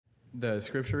The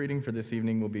scripture reading for this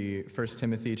evening will be 1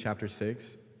 Timothy chapter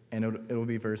 6, and it'll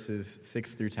be verses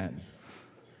 6 through 10.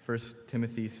 1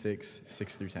 Timothy 6,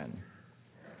 6 through 10.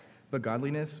 But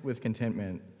godliness with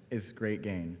contentment is great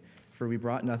gain, for we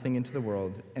brought nothing into the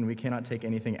world, and we cannot take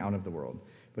anything out of the world.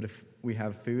 But if we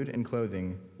have food and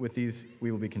clothing, with these we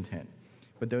will be content.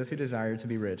 But those who desire to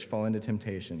be rich fall into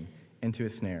temptation, into a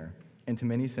snare, into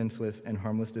many senseless and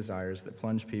harmless desires that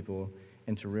plunge people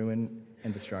into ruin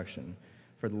and destruction.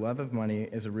 For the love of money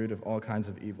is a root of all kinds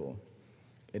of evil.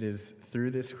 It is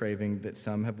through this craving that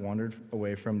some have wandered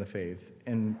away from the faith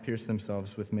and pierced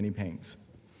themselves with many pangs.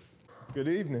 Good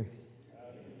evening.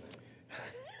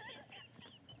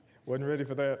 Wasn't ready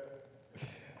for that.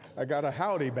 I got a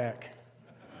howdy back.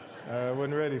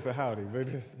 Wasn't ready for howdy, but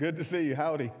it's good to see you.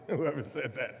 Howdy, whoever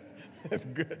said that. It's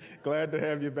good. Glad to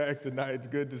have you back tonight. It's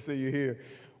good to see you here.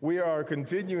 We are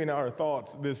continuing our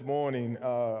thoughts this morning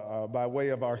by way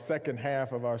of our second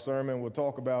half of our sermon. We'll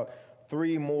talk about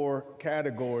three more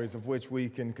categories of which we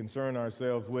can concern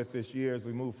ourselves with this year as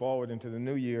we move forward into the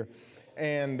new year.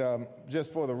 And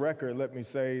just for the record, let me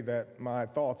say that my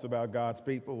thoughts about God's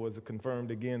people was confirmed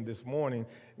again this morning.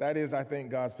 That is, I think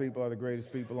God's people are the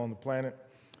greatest people on the planet.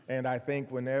 And I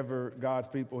think whenever God's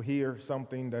people hear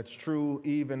something that's true,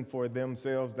 even for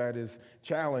themselves, that is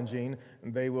challenging,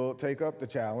 they will take up the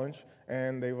challenge,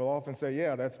 and they will often say,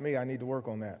 yeah, that's me, I need to work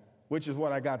on that, which is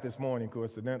what I got this morning,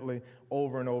 coincidentally,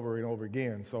 over and over and over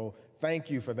again. So thank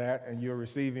you for that, and you're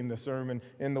receiving the sermon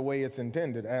in the way it's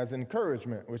intended, as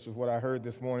encouragement, which is what I heard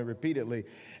this morning repeatedly.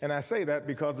 And I say that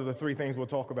because of the three things we'll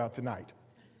talk about tonight.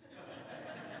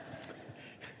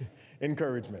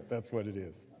 Encouragement, that's what it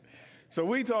is. So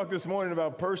we talked this morning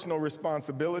about personal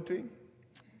responsibility.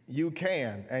 You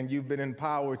can, and you've been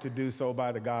empowered to do so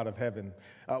by the God of heaven.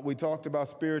 We talked about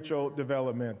spiritual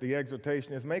development. The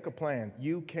exhortation is make a plan.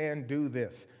 You can do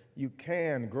this. You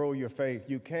can grow your faith.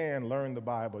 You can learn the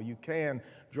Bible. You can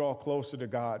draw closer to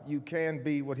God. You can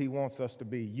be what He wants us to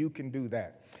be. You can do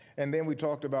that. And then we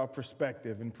talked about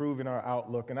perspective, improving our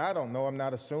outlook. And I don't know, I'm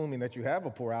not assuming that you have a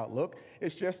poor outlook.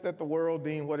 It's just that the world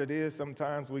being what it is,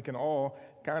 sometimes we can all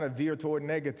kind of veer toward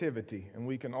negativity. And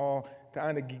we can all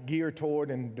kind of gear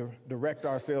toward and direct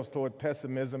ourselves toward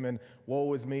pessimism and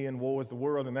woe is me and woe is the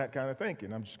world and that kind of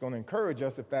thinking. I'm just going to encourage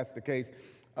us, if that's the case,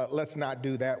 let's not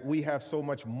do that. We have so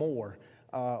much more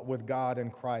with God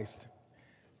and Christ.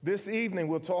 This evening,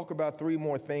 we'll talk about three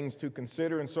more things to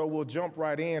consider, and so we'll jump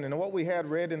right in. And what we had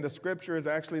read in the scripture is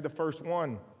actually the first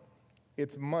one.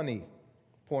 It's money,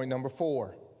 point number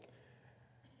 4.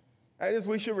 That is,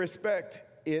 we should respect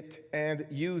it and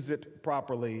use it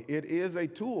properly. It is a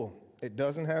tool. It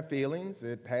doesn't have feelings.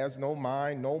 It has no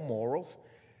mind, no morals.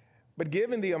 But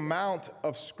given the amount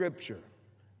of scripture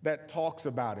that talks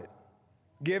about it,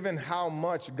 given how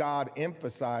much God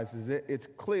emphasizes it, it's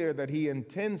clear that He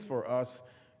intends for us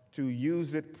to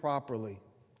use it properly.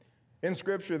 In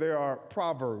Scripture, there are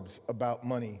proverbs about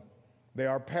money. There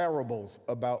are parables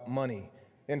about money.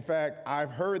 In fact,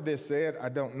 I've heard this said, I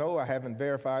don't know, I haven't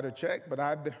verified or checked, but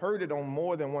I've heard it on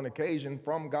more than one occasion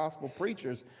from gospel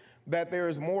preachers that there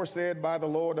is more said by the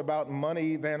Lord about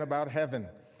money than about heaven.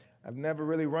 I've never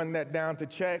really run that down to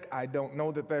check. I don't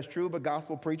know that that's true, but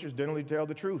gospel preachers generally tell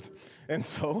the truth. And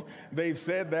so they've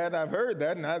said that, I've heard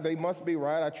that, and they must be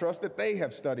right. I trust that they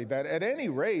have studied that. At any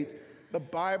rate, the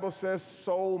Bible says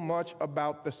so much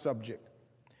about the subject.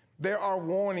 There are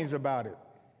warnings about it.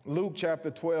 Luke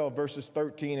chapter 12, verses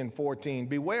 13 and 14.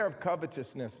 Beware of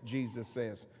covetousness, Jesus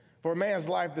says, for a man's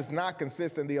life does not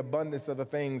consist in the abundance of the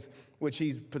things which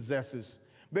he possesses.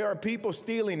 There are people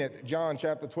stealing it. John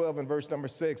chapter 12 and verse number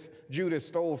 6, Judas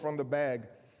stole from the bag.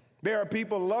 There are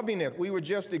people loving it. We were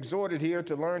just exhorted here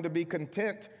to learn to be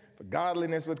content. For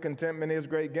godliness with contentment is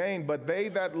great gain. But they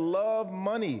that love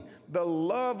money, the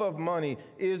love of money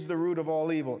is the root of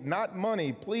all evil. Not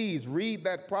money. Please read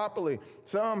that properly.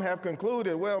 Some have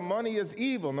concluded, well, money is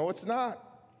evil. No, it's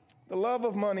not. The love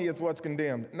of money is what's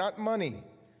condemned, not money.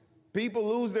 People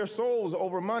lose their souls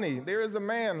over money. There is a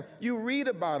man, you read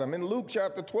about him in Luke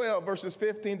chapter 12, verses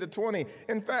 15 to 20.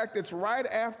 In fact, it's right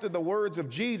after the words of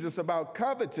Jesus about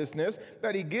covetousness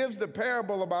that he gives the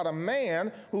parable about a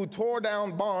man who tore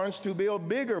down barns to build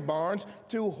bigger barns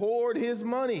to hoard his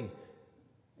money.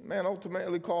 Man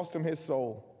ultimately cost him his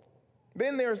soul.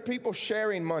 Then there's people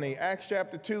sharing money. Acts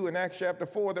chapter 2 and Acts chapter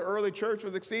 4, the early church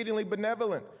was exceedingly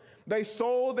benevolent. They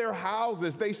sold their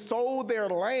houses, they sold their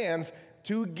lands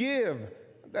to give.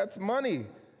 That's money.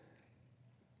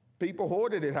 People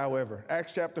hoarded it, however.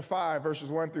 Acts chapter 5, verses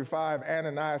 1 through 5,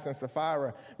 Ananias and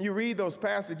Sapphira. You read those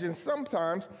passages,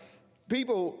 sometimes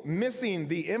People missing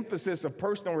the emphasis of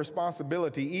personal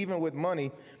responsibility, even with money,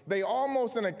 they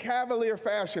almost in a cavalier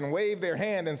fashion wave their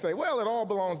hand and say, well, it all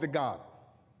belongs to God.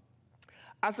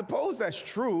 I suppose that's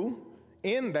true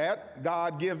in that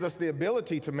God gives us the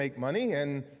ability to make money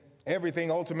and everything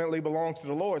ultimately belongs to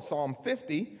the Lord. Psalm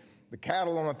 50, the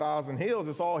cattle on 1,000 hills,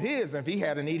 it's all his. And if he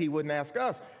had a need, he wouldn't ask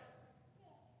us.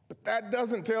 But that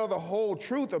doesn't tell the whole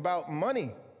truth about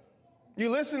money. You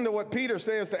listen to what Peter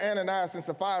says to Ananias and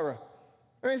Sapphira.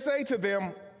 And they say to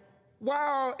them,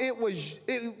 while it was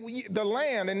the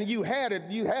land and you had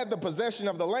the possession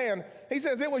of the land, he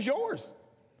says it was yours.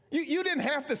 You didn't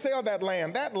have to sell that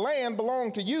land. That land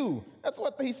belonged to you. That's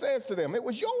what he says to them. It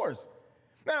was yours.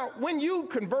 Now, when you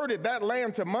converted that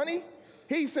land to money,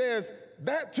 he says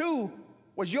that too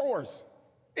was yours.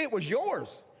 It was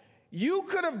yours. You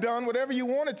could have done whatever you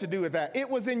wanted to do with that. It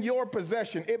was in your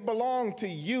possession. It belonged to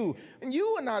you. And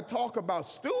you and I talk about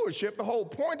stewardship. The whole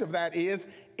point of that is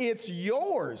it's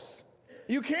yours.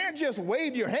 You can't just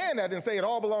wave your hand at it and say it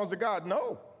all belongs to God.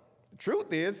 No. The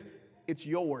truth is it's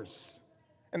yours.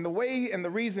 And the way and the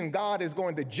reason God is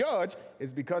going to judge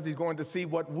is because he's going to see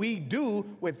what we do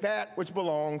with that which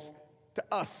belongs to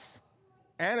us.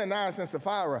 Ananias and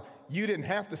Sapphira, you didn't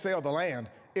have to sell the land.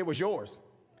 It was yours.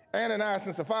 Ananias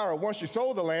and Sapphira, once you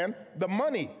sold the land, the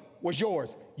money was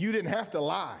yours. You didn't have to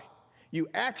lie. You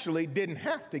actually didn't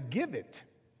have to give it,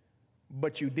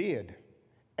 but you did,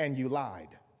 and you lied.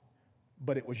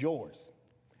 But it was yours.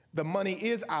 The money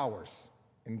is ours,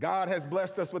 and God has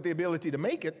blessed us with the ability to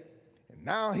make it, and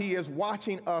now he is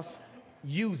watching us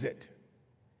use it.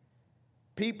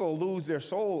 People lose their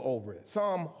soul over it.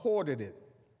 Some hoarded it.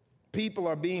 People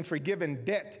are being forgiven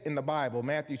debt in the Bible,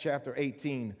 Matthew chapter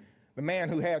 18. The man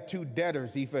who had 2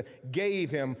 debtors, he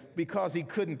forgave him because he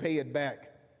couldn't pay it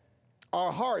back.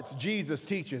 Our hearts, Jesus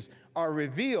teaches, are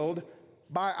revealed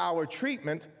by our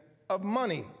treatment of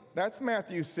money. That's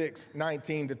Matthew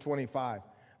 6:19-25.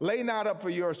 Lay not up for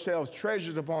yourselves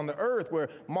treasures upon the earth where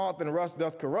moth and rust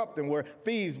doth corrupt and where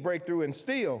thieves break through and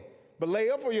steal. But lay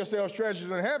up for yourselves treasures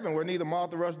in heaven where neither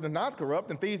moth nor rust doth not corrupt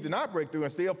and thieves do not break through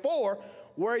and steal. For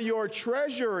where your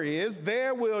treasure is,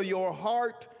 there will your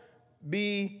heart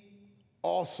be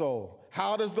also.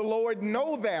 How does the Lord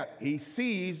know that? He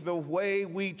sees the way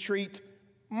we treat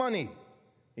money.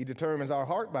 He determines our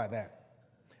heart by that.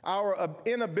 Our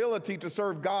inability to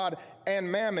serve God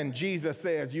and mammon, Jesus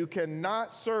says, you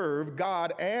cannot serve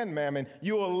God and mammon.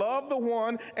 You will love the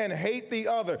one and hate the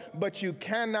other, but you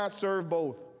cannot serve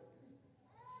both.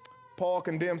 Paul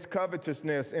condemns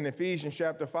covetousness in Ephesians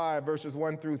chapter 5, verses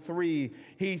 1-3.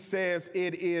 He says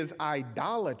it is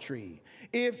idolatry.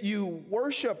 If you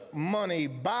worship money,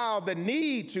 bow the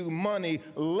knee to money,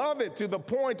 love it to the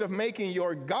point of making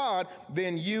your God,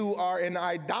 then you are an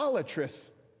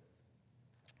idolatrous.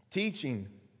 Teaching.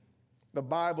 The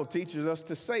Bible teaches us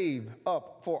to save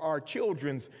up for our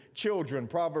children's children,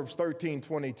 Proverbs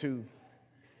 13:22.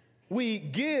 We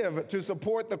give to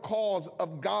support the cause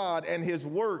of God and his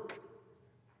work.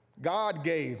 God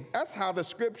gave. That's how the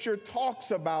scripture talks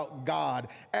about God,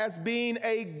 as being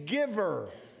a giver.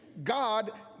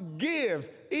 God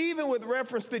gives. Even with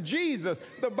reference to Jesus,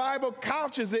 the Bible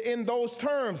couches it in those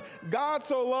terms. God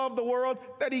so loved the world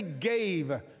that he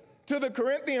gave. To the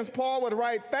Corinthians, Paul would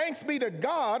write, thanks be to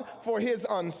God for his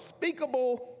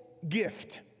unspeakable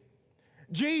gift.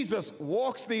 Jesus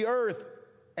walks the earth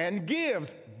and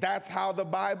gives. That's how the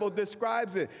Bible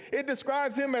describes it. It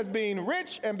describes him as being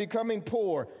rich and becoming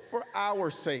poor for our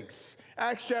sakes.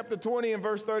 Acts chapter 20 and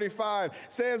verse 35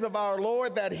 says of our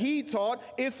Lord that he taught,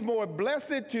 it's more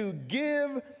blessed to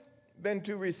give than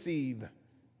to receive.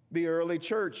 The early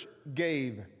church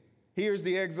gave. Here's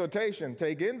the exhortation.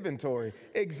 Take inventory.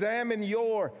 Examine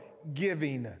your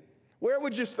giving. Where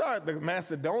would you start? The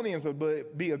Macedonians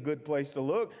would be a good place to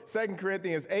look. 2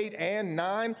 Corinthians 8 and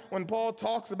 9, when Paul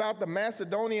talks about the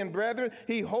Macedonian brethren,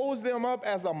 he holds them up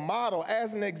as a model,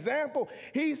 as an example.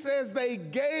 He says they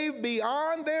gave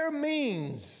beyond their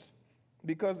means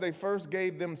because they first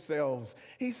gave themselves.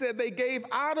 He said they gave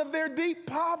out of their deep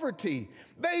poverty.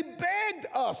 They begged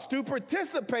us to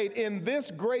participate in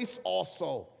this grace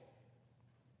also.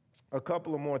 A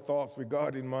couple of more thoughts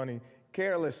regarding money.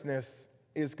 Carelessness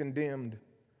is condemned.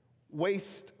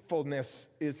 Wastefulness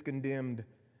is condemned.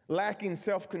 Lacking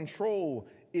self-control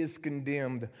is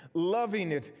condemned.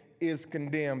 Loving it is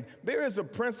condemned. There is a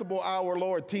principle our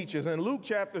Lord teaches. In Luke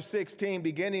chapter 16,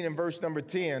 beginning in verse number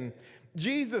 10,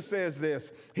 Jesus says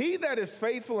this, he that is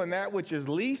faithful in that which is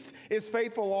least is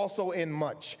faithful also in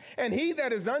much. And he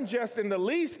that is unjust in the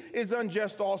least is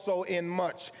unjust also in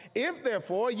much. If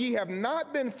therefore ye have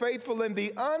not been faithful in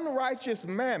the unrighteous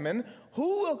mammon,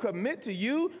 who will commit to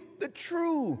you the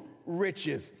true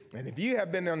riches. And if you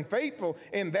have been unfaithful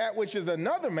in that which is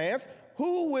another man's,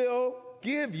 who will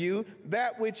give you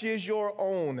that which is your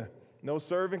own? No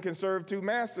servant can serve two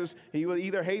masters. He will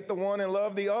either hate the one and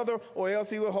love the other, or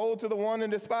else he will hold to the one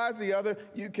and despise the other.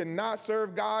 You cannot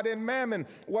serve God and mammon.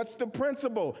 What's the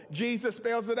principle? Jesus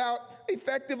spells it out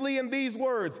effectively in these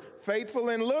words: faithful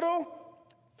in little,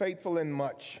 faithful in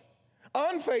much.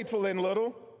 Unfaithful in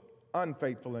little,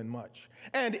 unfaithful in much.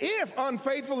 And if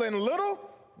unfaithful in little,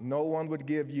 no one would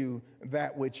give you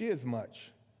that which is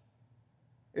much.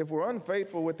 If we're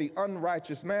unfaithful with the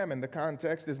unrighteous mammon, the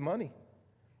context is money.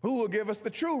 Who will give us the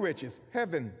true riches?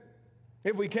 Heaven.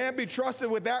 If we can't be trusted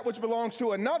with that which belongs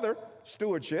to another,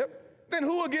 stewardship, then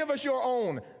who will give us your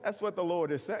own? That's what the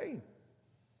Lord is saying.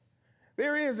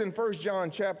 There is in 3 John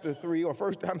chapter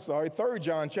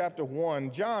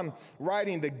 1, John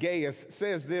writing to Gaius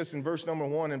says this in verse number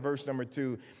 1 and verse number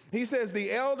 2. He says,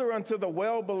 "The elder unto the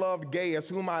well-beloved Gaius,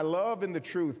 whom I love in the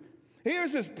truth."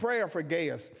 Here's his prayer for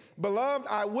Gaius. "Beloved,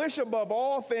 I wish above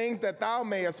all things that thou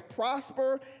mayest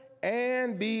prosper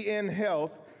and be in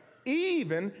health,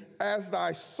 even as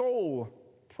thy soul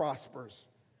prospers."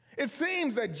 It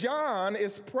seems that John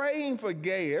is praying for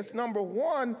Gaius, number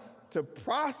one, to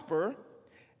prosper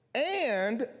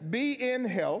and be in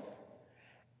health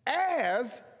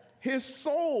as his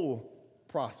soul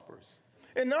prospers.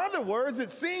 In other words,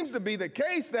 it seems to be the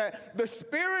case that the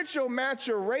spiritual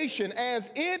maturation,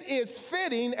 as it is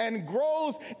fitting and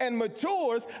grows and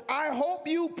matures, I hope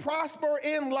you prosper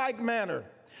in like manner,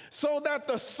 so that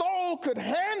the soul could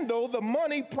handle the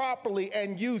money properly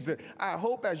and use it. I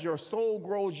hope as your soul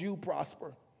grows, you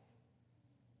prosper.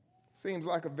 Seems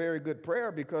like a very good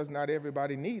prayer, because not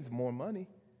everybody needs more money.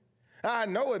 I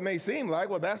know it may seem like,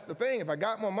 well, that's the thing. If I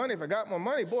got more money,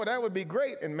 boy, that would be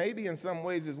great. And maybe in some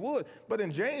ways it would. But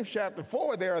in James chapter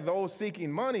 4, there are those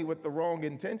seeking money with the wrong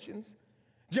intentions.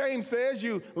 James says,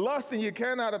 you lust and you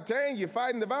cannot obtain, you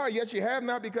fight and devour, yet you have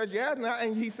not because you ask not.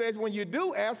 And he says, when you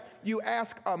do ask, you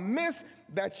ask amiss,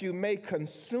 that you may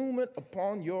consume it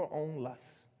upon your own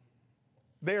lusts.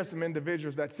 There are some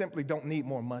individuals that simply don't need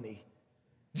more money.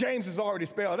 James has already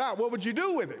spelled out, what would you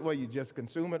do with it? Well, you just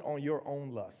consume it on your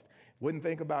own lust. Wouldn't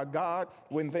think about God,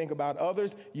 wouldn't think about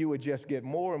others. You would just get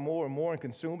more and more and more and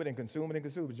consume it and consume it and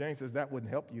consume it. James says that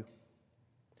wouldn't help you.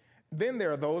 Then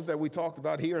there are those that we talked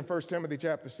about here in 1 Timothy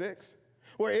chapter 6,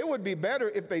 where it would be better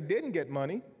if they didn't get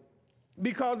money,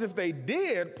 because if they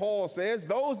did, Paul says,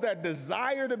 those that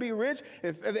desire to be rich,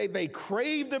 if they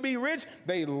crave to be rich,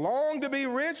 they long to be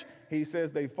rich, he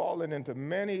says they've fallen into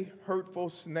many hurtful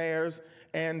snares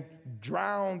and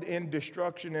drowned in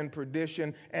destruction and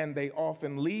perdition, and they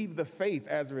often leave the faith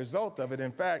as a result of it.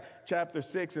 In fact, chapter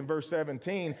 6 and verse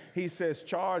 17, he says,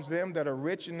 charge them that are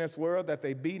rich in this world that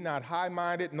they be not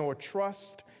high-minded, nor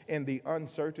trust in the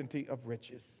uncertainty of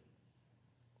riches.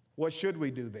 What should we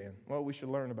do then? Well, we should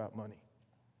learn about money.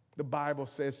 The Bible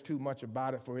says too much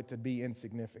about it for it to be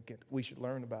insignificant. We should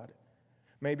learn about it.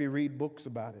 Maybe read books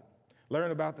about it.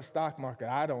 Learn about the stock market.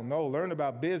 I don't know. Learn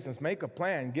about business. Make a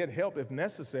plan. Get help if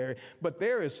necessary. But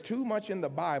there is too much in the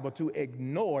Bible to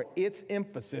ignore its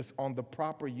emphasis on the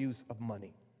proper use of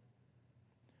money.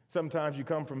 Sometimes you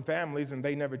come from families and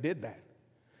they never did that.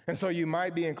 And so you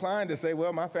might be inclined to say,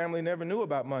 well, my family never knew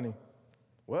about money.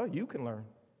 Well, you can learn.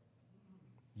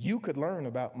 You could learn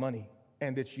about money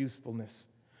and its usefulness.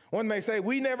 One may say,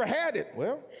 we never had it.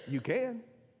 Well, you can.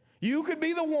 You could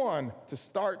be the one to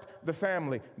start the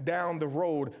family down the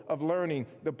road of learning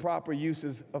the proper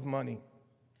uses of money.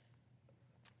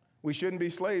 We shouldn't be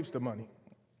slaves to money.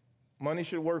 Money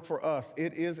should work for us.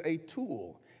 It is a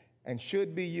tool and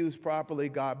should be used properly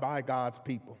by God's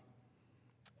people.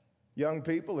 Young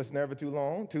people, it's never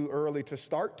too early to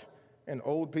start, and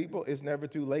old people, it's never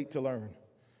too late to learn.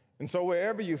 And so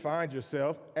wherever you find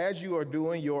yourself, as you are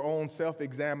doing your own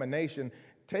self-examination,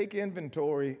 take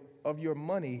inventory of your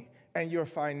money and your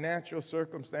financial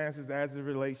circumstances as it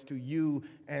relates to you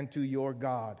and to your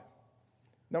God.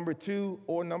 Number 2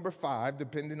 or number 5,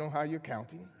 depending on how you're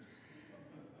counting,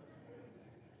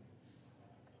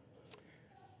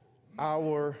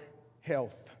 our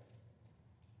health.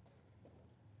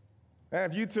 Now,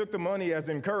 if you took the money as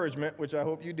encouragement, which I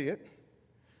hope you did,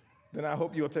 then I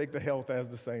hope you'll take the health as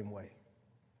the same way.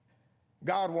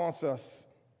 God wants us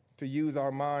to use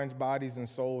our minds, bodies, and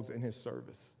souls in his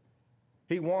service.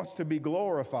 He wants to be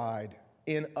glorified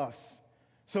in us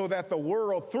so that the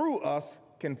world through us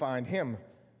can find him.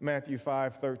 Matthew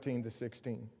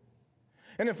 5:13-16.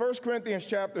 And in 1 Corinthians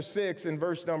chapter 6 in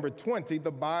verse number 20,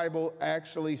 the Bible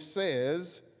actually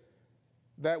says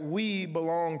that we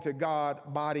belong to God,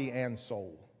 body and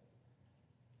soul.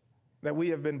 That we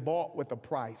have been bought with a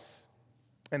price.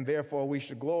 And therefore, we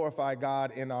should glorify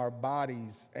God in our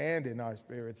bodies and in our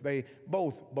spirits. They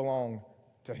both belong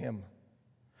to Him.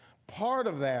 Part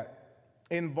of that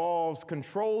involves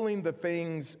controlling the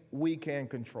things we can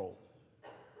control.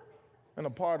 And a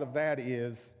part of that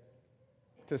is,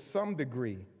 to some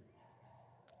degree,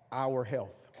 our health.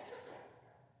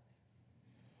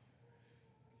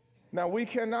 Now, we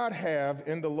cannot have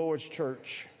in the Lord's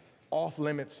church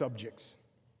off-limit subjects,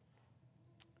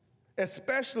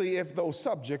 especially if those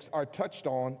subjects are touched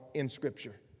on in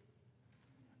Scripture.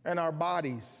 And our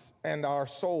bodies and our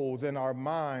souls and our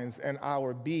minds and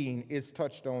our being is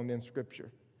touched on in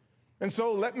Scripture. And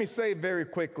so let me say very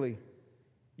quickly,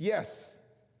 yes,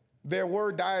 there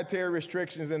were dietary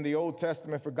restrictions in the Old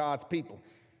Testament for God's people.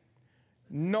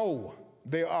 No,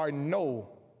 there are no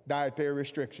dietary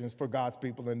restrictions for God's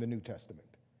people in the New Testament.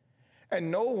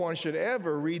 And no one should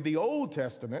ever read the Old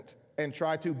Testament and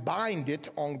try to bind it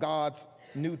on God's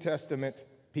New Testament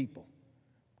people.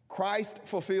 Christ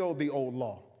fulfilled the old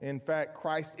law. In fact,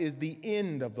 Christ is the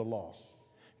end of the law.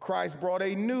 Christ brought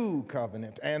a new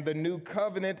covenant, and the new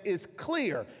covenant is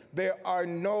clear. There are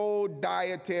no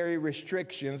dietary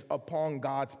restrictions upon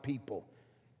God's people.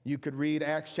 You could read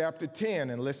Acts chapter 10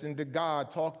 and listen to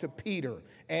God talk to Peter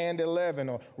and 11,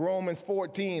 or Romans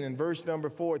 14 and verse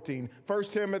number 14, 1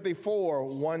 Timothy 4,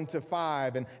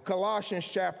 1-5, and Colossians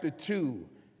chapter 2.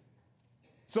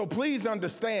 So please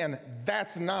understand,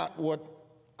 that's not what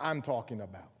I'm talking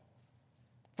about.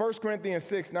 1 Corinthians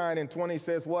 6, 9, and 20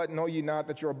 says, what? Know ye not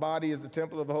that your body is the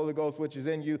temple of the Holy Ghost, which is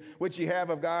in you, which ye have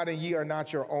of God, and ye are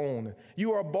not your own.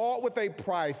 You are bought with a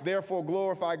price, therefore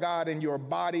glorify God in your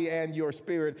body and your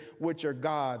spirit, which are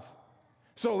God's.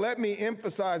 So let me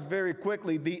emphasize very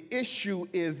quickly, the issue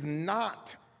is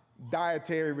not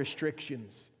dietary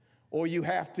restrictions, or you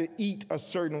have to eat a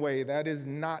certain way. That is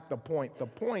not the point. The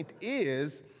point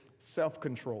is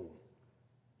self-control.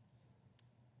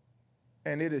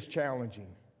 And it is challenging.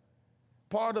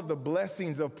 Part of the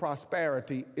blessings of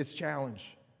prosperity is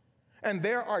challenge. And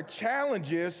there are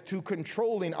challenges to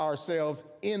controlling ourselves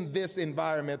in this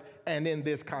environment and in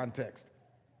this context.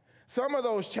 Some of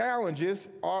those challenges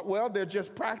are, well, they're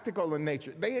just practical in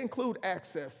nature. They include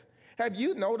access. Have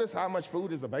you noticed how much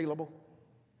food is available?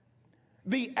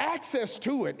 The access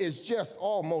to it is just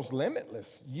almost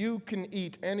limitless. You can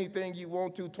eat anything you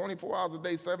want to 24 hours a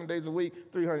day, 7 days a week,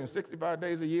 365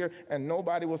 days a year, and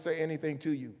nobody will say anything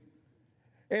to you.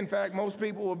 In fact, most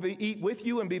people will eat with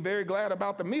you and be very glad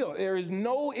about the meal. There is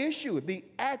no issue. The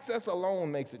access alone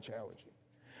makes it challenging.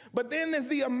 But then there's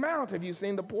the amount. Have you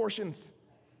seen the portions?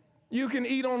 You can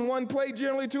eat on one plate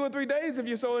generally 2 or 3 days if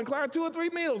you're so inclined, 2 or 3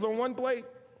 meals on one plate.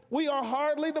 We are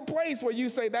hardly the place where you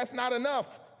say that's not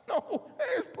enough. No,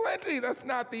 there's plenty. That's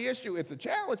not the issue. It's a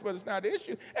challenge, but it's not the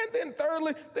issue. And then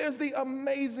thirdly, there's the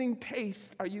amazing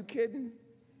taste. Are you kidding?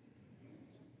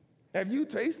 Have you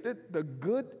tasted the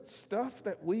good stuff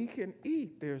that we can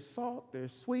eat? There's salt,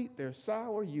 there's sweet, there's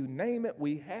sour, you name it,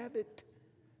 we have it.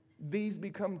 These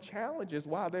become challenges.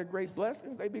 While they're great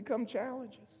blessings, they become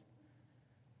challenges.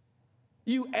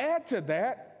 You add to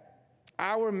that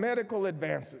our medical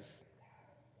advances.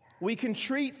 We can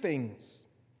treat things.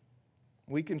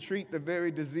 We can treat the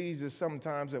very diseases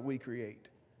sometimes that we create.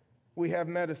 We have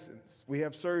medicines, we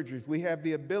have surgeries, we have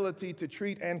the ability to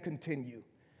treat and continue.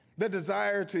 The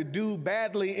desire to do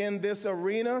badly in this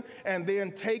arena and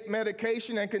then take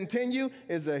medication and continue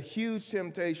is a huge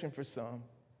temptation for some.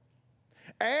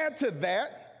 Add to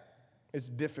that, it's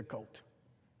difficult.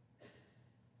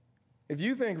 If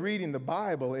you think reading the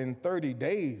Bible in 30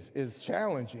 days is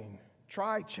challenging,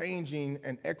 try changing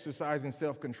and exercising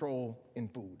self-control in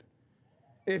food.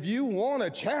 If you want a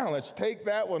challenge, take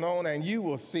that one on and you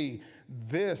will see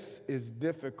this is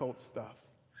difficult stuff.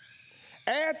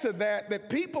 Add to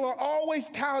that people are always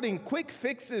touting quick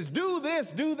fixes. Do this,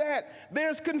 do that.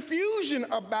 There's confusion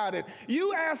about it.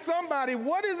 You ask somebody,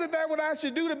 what is it that what I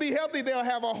should do to be healthy? They'll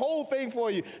have a whole thing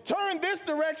for you. Turn this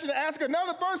direction, ask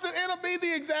another person, it'll be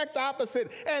the exact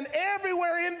opposite. And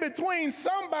everywhere in between,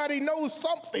 somebody knows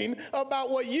something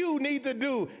about what you need to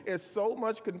do. It's so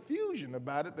much confusion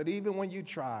about it that even when you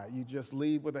try, you just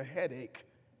leave with a headache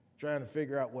trying to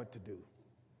figure out what to do.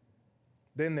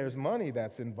 Then there's money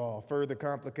that's involved, further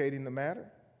complicating the matter.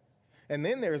 And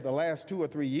then there's the last 2 or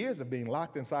 3 years of being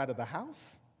locked inside of the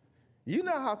house. You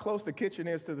know how close the kitchen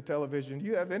is to the television.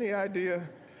 You have any idea?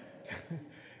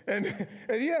 and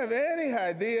you have any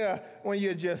idea when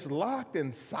you're just locked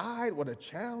inside what a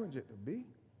challenge it would be?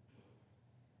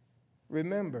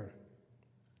 Remember,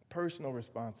 personal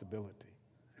responsibility,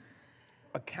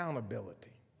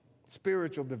 accountability,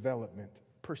 spiritual development,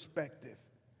 perspective.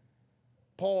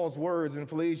 Paul's words in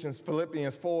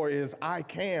Philippians 4 is, I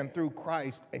can through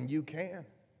Christ, and you can.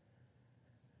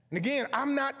 And again,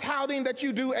 I'm not touting that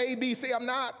you do A, B, C. I'm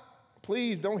not.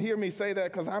 Please don't hear me say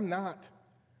that, because I'm not.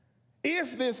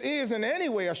 If this is in any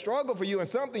way a struggle for you and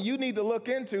something you need to look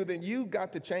into, then you've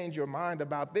got to change your mind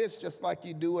about this, just like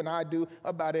you do and I do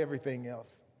about everything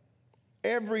else.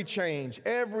 Every change,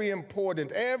 every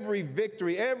important, every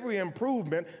victory, every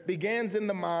improvement begins in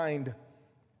the mind.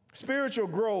 Spiritual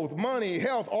growth, money,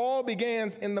 health, all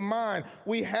begins in the mind.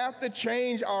 We have to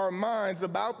change our minds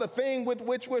about the thing with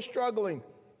which we're struggling.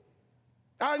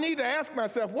 I need to ask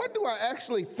myself, what do I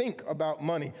actually think about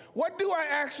money? What do I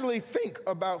actually think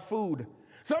about food?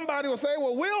 Somebody will say,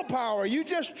 well, willpower, you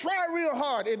just try real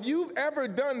hard. If you've ever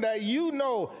done that, you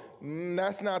know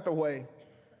that's not the way.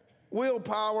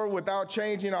 Willpower without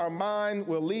changing our mind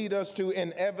will lead us to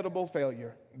inevitable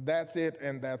failure. That's it,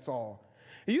 and that's all.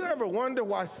 You ever wonder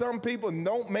why some people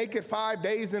don't make it 5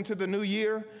 days into the new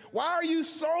year? Why are you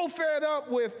so fed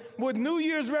up with New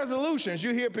Year's resolutions?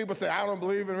 You hear people say, I don't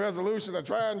believe in resolutions. I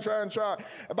try and try and try.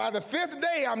 By the 5th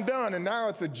day, I'm done, and now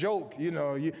it's a joke. You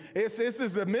know, it's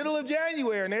the middle of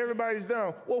January, and everybody's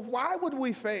done. Well, why would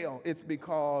we fail? It's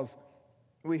because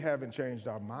we haven't changed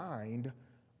our mind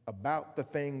about the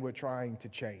thing we're trying to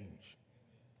change.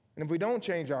 And if we don't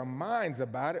change our minds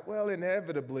about it, well,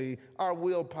 inevitably, our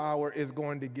willpower is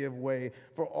going to give way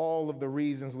for all of the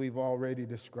reasons we've already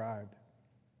described.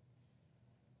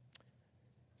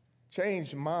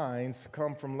 Changed minds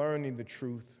come from learning the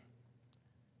truth.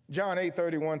 John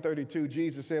 8:31-32,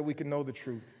 Jesus said we can know the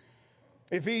truth.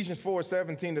 Ephesians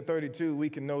 4:17-32, we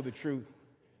can know the truth.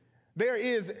 There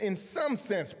is, in some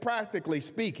sense, practically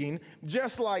speaking,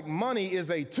 just like money is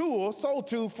a tool, so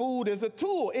too food is a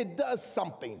tool. It does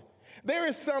something. There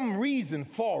is some reason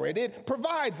for it. It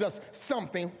provides us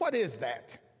something. What is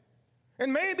that?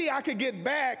 And maybe I could get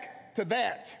back to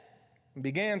that and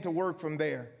began to work from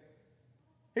there.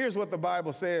 Here's what the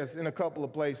Bible says in a couple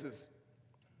of places.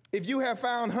 If you have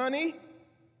found honey,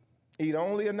 eat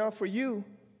only enough for you,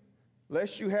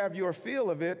 lest you have your fill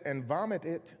of it and vomit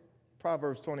it.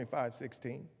 Proverbs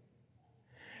 25:16.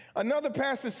 Another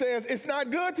passage says, it's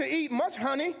not good to eat much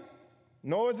honey,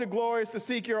 nor is it glorious to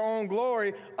seek your own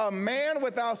glory. A man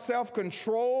without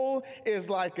self-control is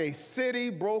like a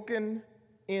city broken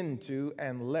into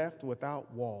and left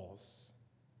without walls.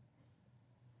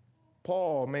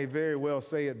 Paul may very well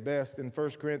say it best in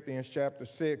 1 Corinthians chapter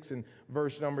 6 and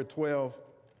verse number 12.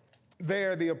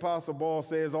 There the Apostle Paul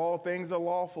says, all things are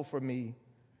lawful for me,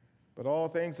 but all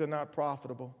things are not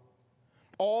profitable.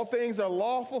 All things are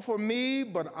lawful for me,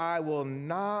 but I will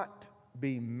not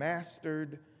be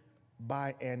mastered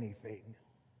by anything.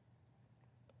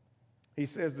 He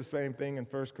says the same thing in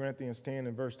 1 Corinthians 10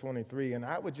 and verse 23. And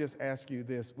I would just ask you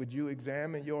this. Would you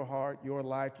examine your heart, your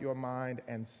life, your mind,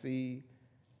 and see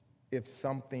if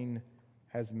something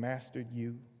has mastered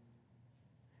you?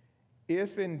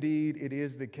 If indeed it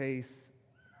is the case,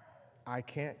 I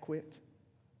can't quit.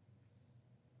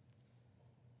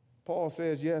 Paul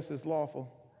says, yes, it's lawful,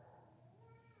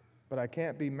 but I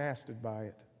can't be mastered by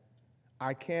it.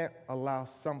 I can't allow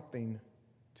something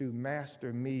to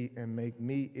master me and make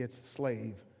me its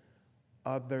slave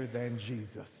other than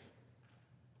Jesus.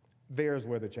 There's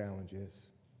where the challenge is.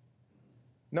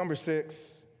 Number 6,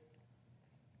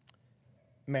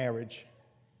 marriage.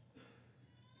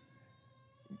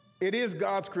 It is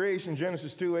God's creation,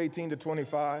 Genesis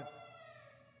 2:18-25.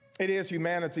 It is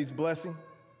humanity's blessing.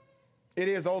 It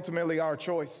is ultimately our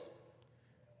choice.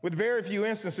 With very few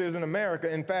instances in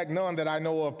America, in fact, none that I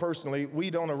know of personally, we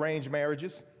don't arrange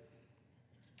marriages,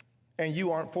 and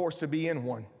you aren't forced to be in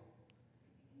one.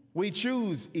 We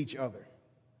choose each other.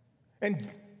 And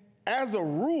as a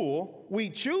rule, we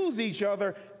choose each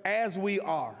other as we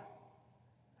are.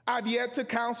 I've yet to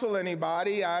counsel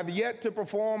anybody. I've yet to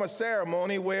perform a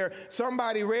ceremony where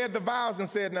somebody read the vows and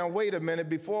said, now wait a minute,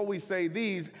 before we say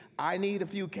these, I need a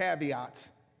few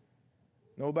caveats.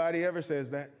 Nobody ever says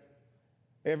that.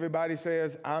 Everybody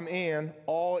says, I'm in,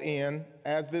 all in,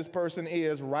 as this person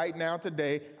is right now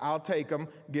today. I'll take them.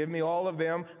 Give me all of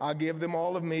them. I'll give them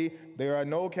all of me. There are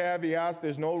no caveats.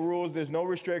 There's no rules. There's no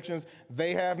restrictions.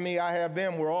 They have me. I have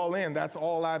them. We're all in. That's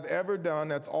all I've ever done.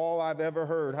 That's all I've ever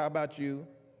heard. How about you?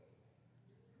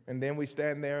 And then we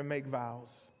stand there and make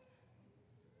vows.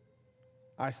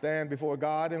 I stand before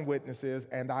God and witnesses,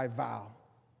 and I vow.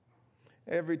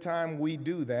 Every time we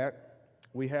do that,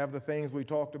 we have the things we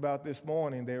talked about this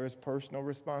morning. There is personal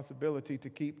responsibility to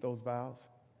keep those vows.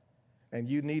 And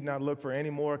you need not look for any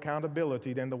more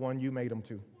accountability than the one you made them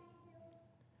to.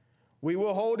 We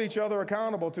will hold each other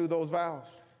accountable to those vows.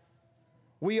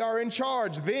 We are in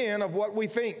charge then of what we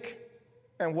think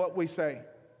and what we say.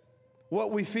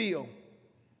 what we feel.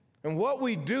 And what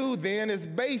we do then is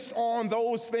based on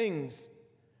those things.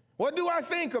 What do I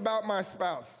think about my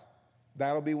spouse?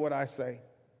 That'll be what I say.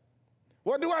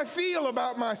 What do I feel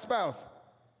about my spouse?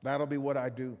 That'll be what I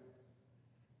do.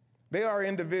 There are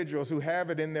individuals who have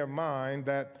it in their mind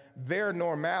that their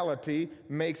normality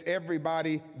makes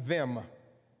everybody them.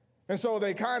 And so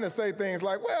they kind of say things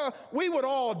like, well, we would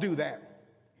all do that.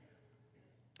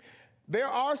 There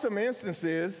are some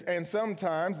instances, and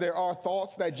sometimes there are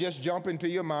thoughts that just jump into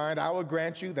your mind. I will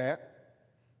grant you that.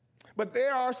 But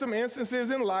there are some instances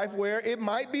in life where it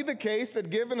might be the case that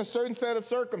given a certain set of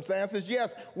circumstances,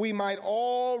 yes, we might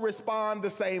all respond the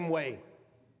same way.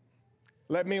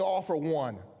 Let me offer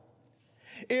one.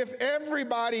 If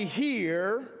everybody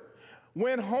here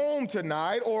went home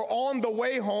tonight or on the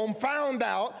way home found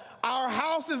out our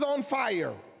house is on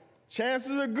fire,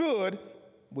 chances are good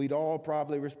we'd all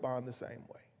probably respond the same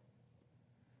way.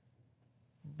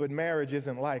 But marriage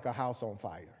isn't like a house on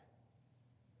fire.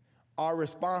 Our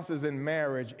responses in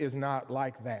marriage is not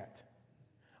like that.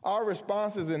 Our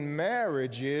responses in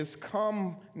marriages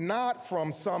come not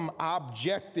from some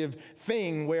objective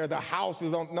thing where the house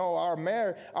is on. No,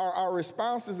 our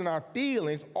responses and our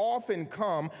feelings often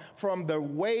come from the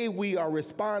way we are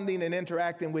responding and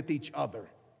interacting with each other.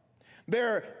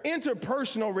 They're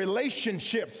interpersonal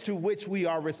relationships to which we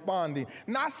are responding,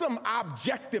 not some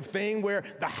objective thing where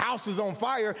the house is on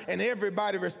fire and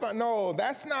everybody responds. No,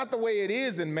 that's not the way it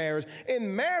is in marriage.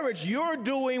 In marriage, you're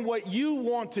doing what you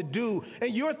want to do,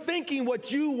 and you're thinking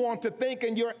what you want to think,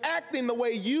 and you're acting the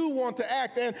way you want to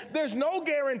act, and there's no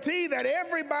guarantee that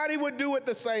everybody would do it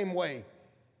the same way.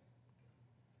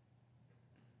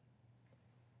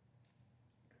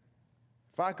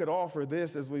 If I could offer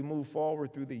this as we move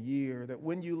forward through the year, that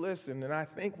when you listen, and I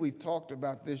think we've talked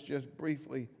about this just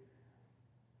briefly,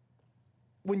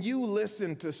 when you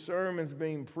listen to sermons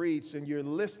being preached and you're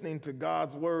listening to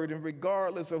God's word, and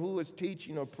regardless of who is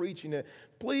teaching or preaching it,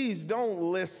 please don't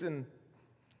listen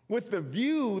with the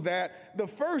view that the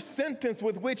first sentence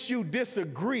with which you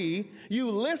disagree,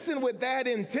 you listen with that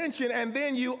intention, and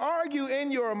then you argue in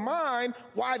your mind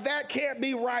why that can't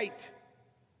be right.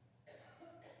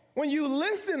 When you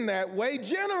listen that way,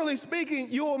 generally speaking,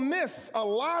 you'll miss a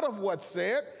lot of what's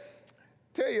said.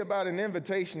 Tell you about an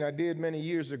invitation I did many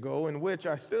years ago in which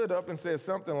I stood up and said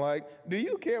something like, do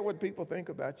you care what people think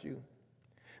about you?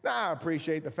 Now, I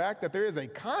appreciate the fact that there is a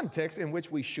context in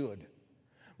which we should.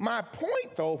 My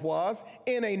point, though, was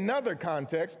in another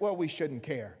context, well, we shouldn't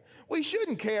care. We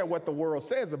shouldn't care what the world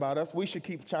says about us. We should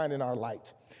keep shining our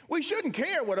light. We shouldn't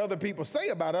care what other people say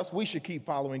about us. We should keep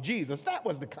following Jesus. That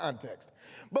was the context.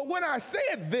 But when I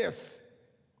said this,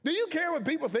 do you care what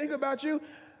people think about you?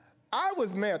 I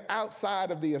was met outside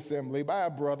of the assembly by a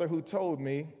brother who told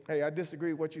me, hey, I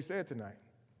disagree with what you said tonight.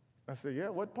 I said, yeah,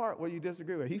 what part? What do you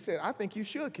disagree with? He said, I think you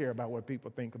should care about what people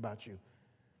think about you.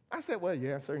 I said, well,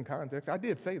 yeah, certain context. I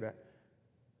did say that.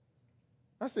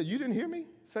 I said, you didn't hear me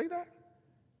say that?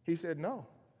 He said, no.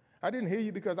 I didn't hear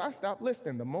you because I stopped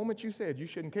listening the moment you said you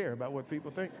shouldn't care about what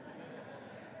people think.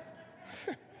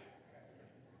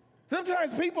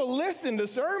 Sometimes people listen to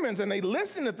sermons and they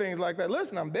listen to things like that.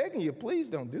 Listen, I'm begging you, please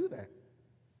don't do that.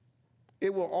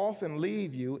 It will often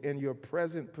leave you in your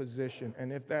present position,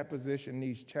 and if that position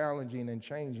needs challenging and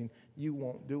changing, you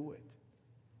won't do it.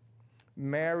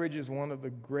 Marriage is one of the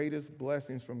greatest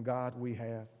blessings from God we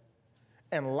have.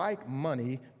 And like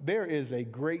money, there is a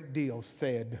great deal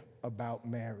said about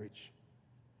marriage.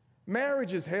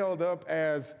 Marriage is held up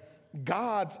as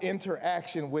God's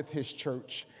interaction with his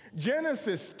church.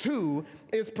 Genesis 2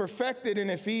 is perfected in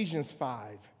Ephesians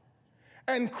 5.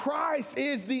 And Christ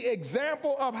is the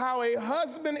example of how a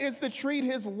husband is to treat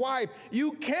his wife.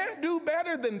 You can't do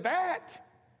better than that.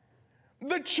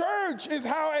 The church is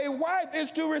how a wife is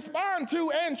to respond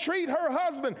to and treat her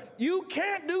husband. You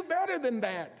can't do better than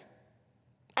that.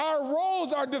 Our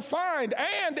roles are defined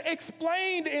and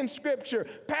explained in Scripture.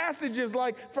 Passages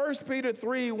like 1 Peter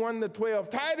 3,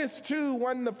 1-12, Titus 2,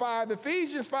 1-5,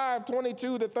 Ephesians 5,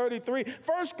 22-33,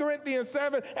 1 Corinthians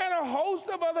 7, and a host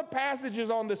of other passages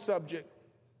on the subject.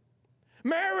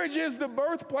 Marriage is the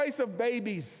birthplace of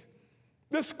babies,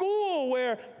 the school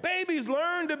where babies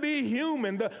learn to be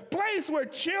human, the place where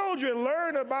children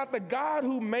learn about the God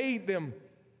who made them,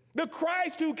 the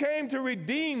Christ who came to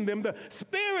redeem them, the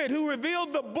Spirit who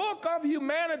revealed the book of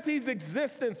humanity's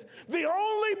existence, the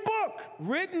only book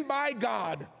written by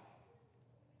God.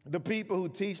 The people who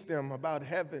teach them about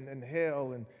heaven and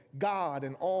hell and God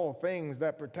and all things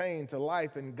that pertain to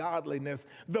life and godliness.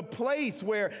 The place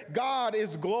where God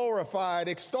is glorified,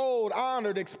 extolled,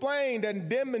 honored, explained, and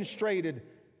demonstrated.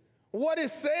 What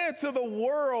is said to the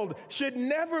world should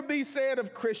never be said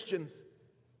of Christians.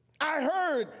 I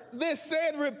heard this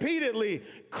said repeatedly: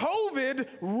 COVID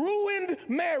ruined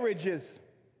marriages.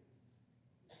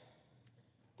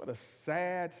 What a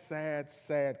sad, sad,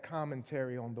 sad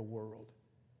commentary on the world.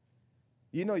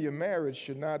 You know, your marriage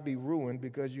should not be ruined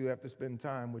because you have to spend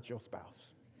time with your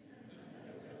spouse.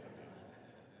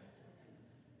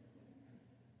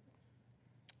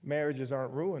 Marriages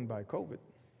aren't ruined by COVID.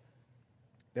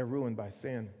 They're ruined by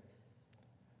sin.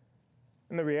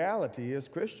 And the reality is,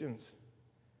 Christians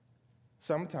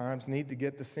sometimes need to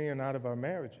get the sin out of our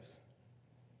marriages.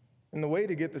 And the way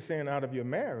to get the sin out of your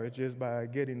marriage is by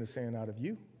getting the sin out of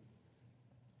you.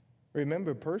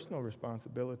 Remember personal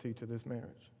responsibility to this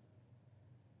marriage,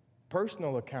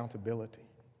 personal accountability,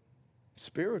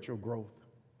 spiritual growth,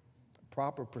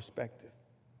 proper perspective.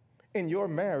 In your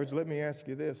marriage, let me ask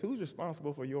you this: who's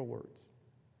responsible for your words?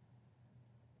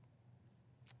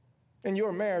 In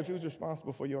your marriage, who's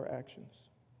responsible for your actions?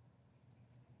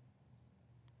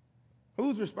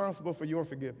 Who's responsible for your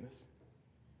forgiveness?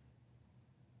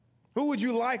 Who would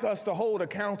you like us to hold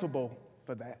accountable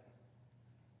for that?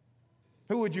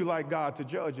 Who would you like God to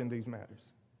judge in these matters?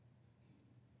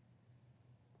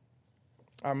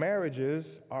 Our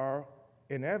marriages are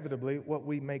inevitably what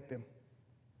we make them.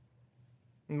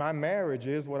 My marriage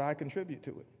is what I contribute to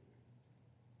it.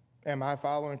 Am I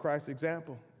following Christ's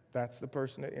example? That's the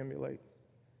person to emulate.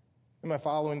 Am I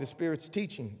following the Spirit's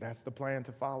teaching? That's the plan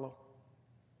to follow.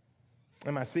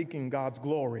 Am I seeking God's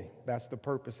glory? That's the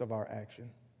purpose of our action.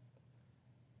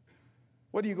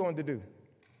 What are you going to do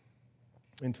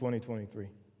in 2023?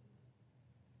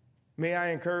 May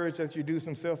I encourage that you do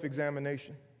some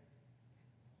self-examination,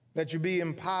 that you be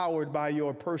empowered by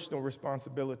your personal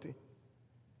responsibility,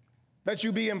 that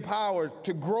you be empowered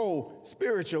to grow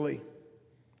spiritually,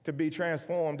 to be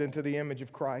transformed into the image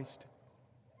of Christ,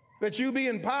 that you be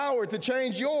empowered to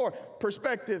change your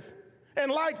perspective.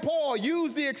 And like Paul,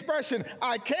 use the expression,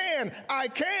 I can,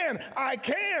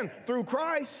 through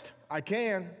Christ, I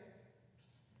can.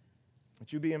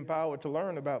 That you be empowered to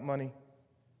learn about money.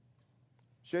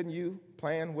 Shouldn't you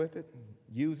plan with it, and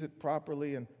use it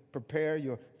properly, and prepare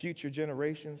your future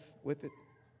generations with it?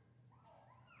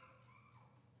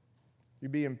 You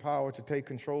be empowered to take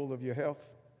control of your health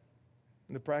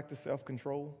and to practice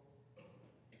self-control.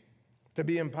 To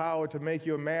be empowered to make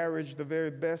your marriage the very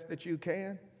best that you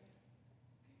can.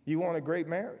 You want a great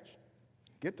marriage?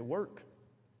 Get to work.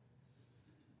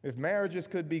 If marriages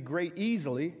could be great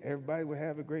easily, everybody would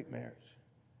have a great marriage.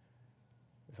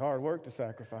 It's hard work to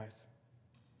sacrifice.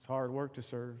 It's hard work to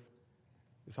serve.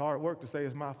 It's hard work to say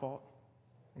it's my fault.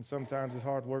 And sometimes it's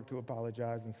hard work to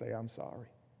apologize and say, I'm sorry.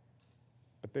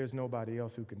 But there's nobody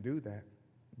else who can do that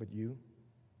but you.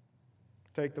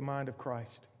 Take the mind of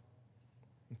Christ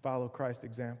and follow Christ's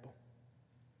example.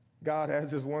 God has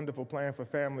this wonderful plan for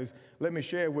families. Let me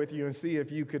share with you and see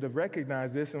if you could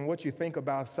recognize this and what you think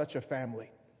about such a family.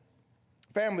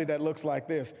 Family that looks like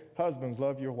this. Husbands,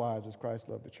 love your wives as Christ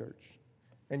loved the church.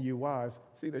 And you wives,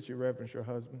 see that you reverence your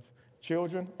husbands.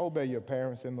 Children, obey your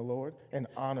parents in the Lord and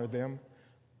honor them.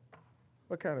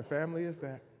 What kind of family is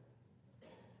that?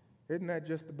 Isn't that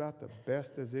just about the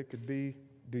best as it could be?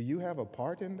 Do you have a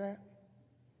part in that?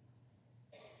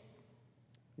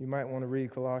 You might want to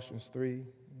read Colossians 3,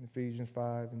 Ephesians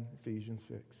 5, and Ephesians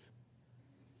 6.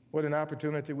 What an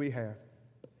opportunity we have.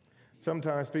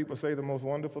 Sometimes people say the most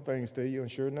wonderful things to you,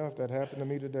 and sure enough, that happened to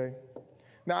me today.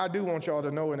 Now, I do want y'all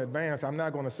to know in advance, I'm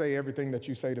not going to say everything that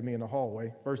you say to me in the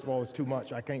hallway. First of all, it's too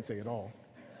much. I can't say it all.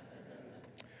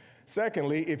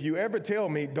 Secondly, if you ever tell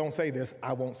me, don't say this,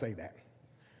 I won't say that.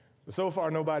 But so far,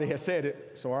 nobody has said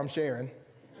it, so I'm sharing.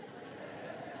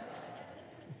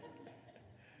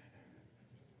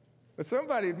 But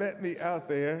somebody met me out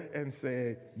there and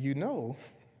said, you know,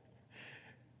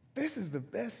 this is the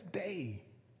best day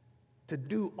to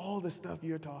do all the stuff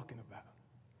you're talking about.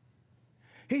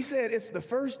 He said, it's the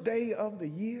first day of the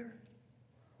year.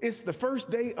 It's the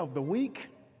first day of the week,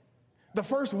 the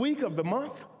first week of the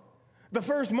month, the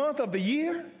first month of the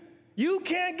year. You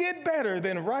can't get better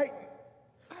than right.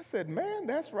 I said, man,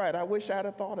 that's right. I wish I'd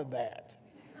have thought of that.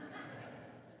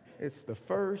 It's the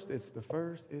first, it's the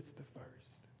first, it's the first.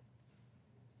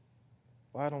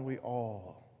 Why don't we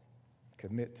all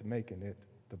commit to making it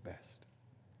the best?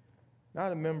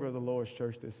 Not a member of the Lord's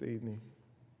church this evening.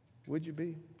 Would you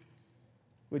be?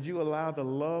 Would you allow the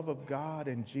love of God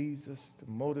and Jesus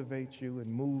to motivate you and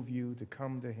move you to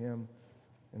come to him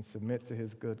and submit to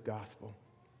his good gospel?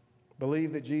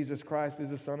 Believe that Jesus Christ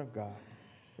is the Son of God.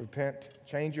 Repent,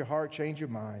 change your heart, change your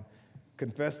mind.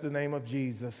 Confess the name of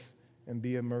Jesus and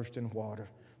be immersed in water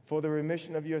for the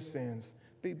remission of your sins.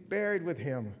 Be buried with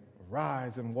him,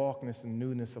 rise and walk in this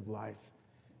newness of life.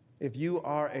 If you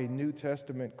are a New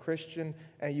Testament Christian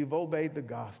and you've obeyed the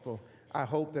gospel, I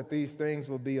hope that these things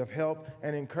will be of help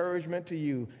and encouragement to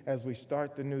you as we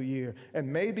start the new year.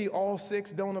 And maybe all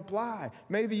 6 don't apply.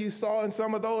 Maybe you saw in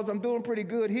some of those, I'm doing pretty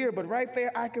good here, but right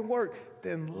there I can work.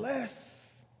 Then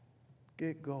let's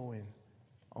get going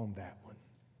on that one.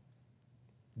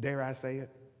 Dare I say it?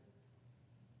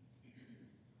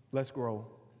 Let's grow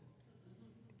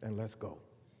and let's go.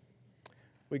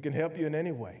 We can help you in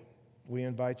any way. We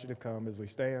invite you to come as we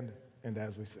stand and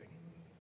as we sing.